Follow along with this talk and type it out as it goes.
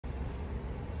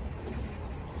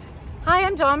Hi,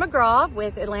 I'm Dawn McGraw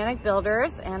with Atlantic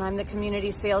Builders, and I'm the Community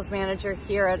Sales Manager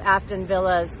here at Afton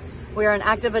Villas. We are an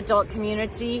active adult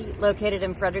community located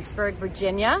in Fredericksburg,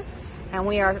 Virginia, and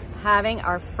we are having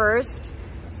our first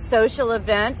social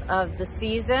event of the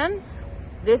season.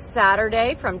 This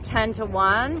Saturday from 10 to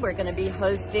 1, we're going to be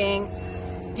hosting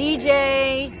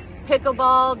DJ,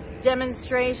 pickleball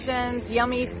demonstrations,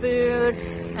 yummy food,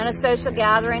 and a social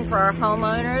gathering for our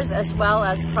homeowners as well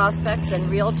as prospects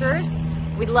and realtors.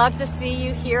 We'd love to see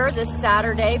you here this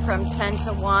Saturday from 10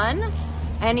 to 1.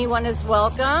 Anyone is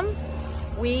welcome.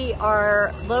 We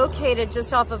are located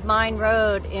just off of Mine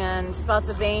Road in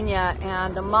Spotsylvania,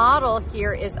 and the model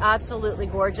here is absolutely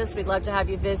gorgeous. We'd love to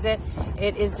have you visit.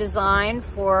 It is designed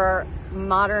for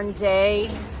modern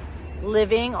day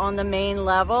living on the main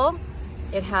level.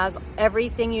 It has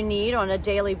everything you need on a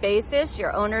daily basis.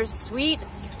 Your owner's suite,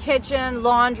 kitchen,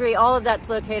 laundry, all of that's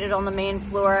located on the main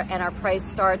floor, and our price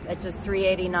starts at just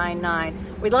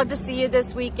 $389.9. We'd love to see you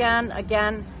this weekend.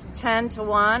 Again, 10 to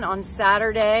 1 on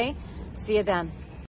Saturday. See you then.